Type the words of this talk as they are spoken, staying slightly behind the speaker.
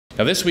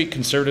Now this week,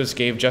 Conservatives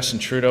gave Justin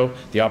Trudeau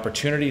the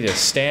opportunity to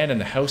stand in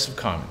the House of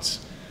Commons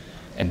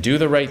and do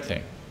the right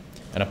thing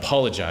and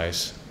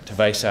apologize to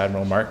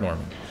Vice-Admiral Mark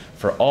Norman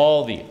for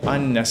all the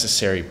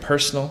unnecessary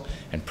personal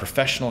and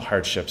professional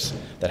hardships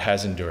that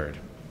has endured.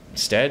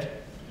 Instead,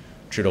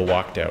 Trudeau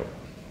walked out.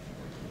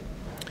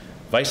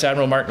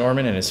 Vice-Admiral Mark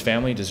Norman and his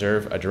family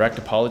deserve a direct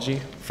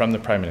apology from the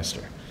Prime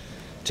Minister.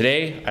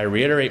 Today, I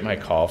reiterate my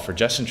call for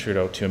Justin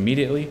Trudeau to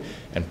immediately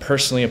and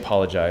personally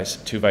apologize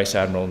to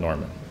Vice-Admiral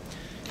Norman.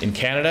 In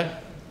Canada,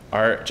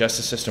 our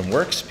justice system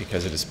works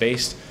because it is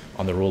based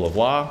on the rule of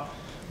law,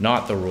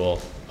 not the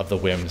rule of the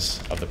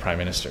whims of the Prime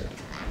Minister.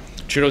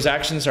 Trudeau's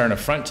actions are an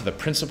affront to the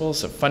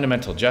principles of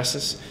fundamental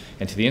justice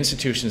and to the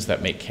institutions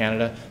that make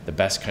Canada the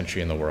best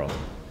country in the world.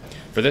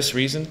 For this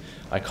reason,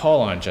 I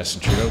call on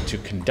Justin Trudeau to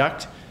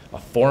conduct a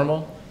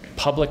formal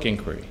public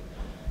inquiry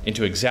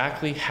into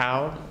exactly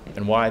how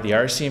and why the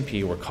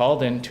RCMP were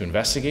called in to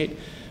investigate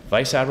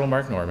Vice-Admiral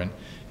Mark Norman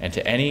and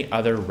to any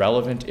other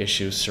relevant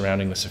issues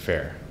surrounding this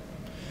affair.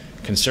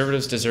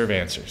 Conservatives deserve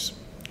answers.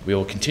 We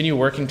will continue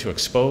working to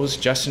expose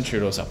Justin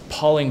Trudeau's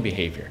appalling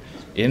behavior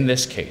in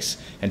this case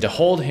and to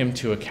hold him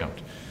to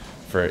account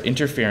for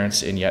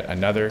interference in yet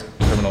another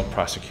criminal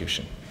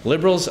prosecution.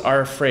 Liberals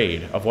are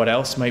afraid of what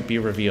else might be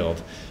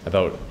revealed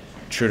about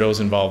Trudeau's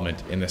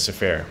involvement in this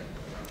affair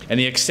and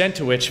the extent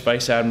to which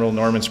Vice-Admiral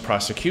Norman's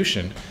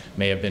prosecution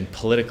may have been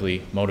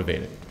politically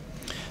motivated.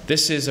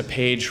 This is a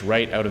page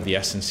right out of the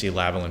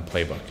SNC-Lavalin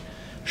playbook,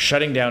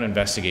 shutting down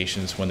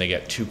investigations when they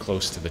get too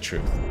close to the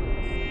truth.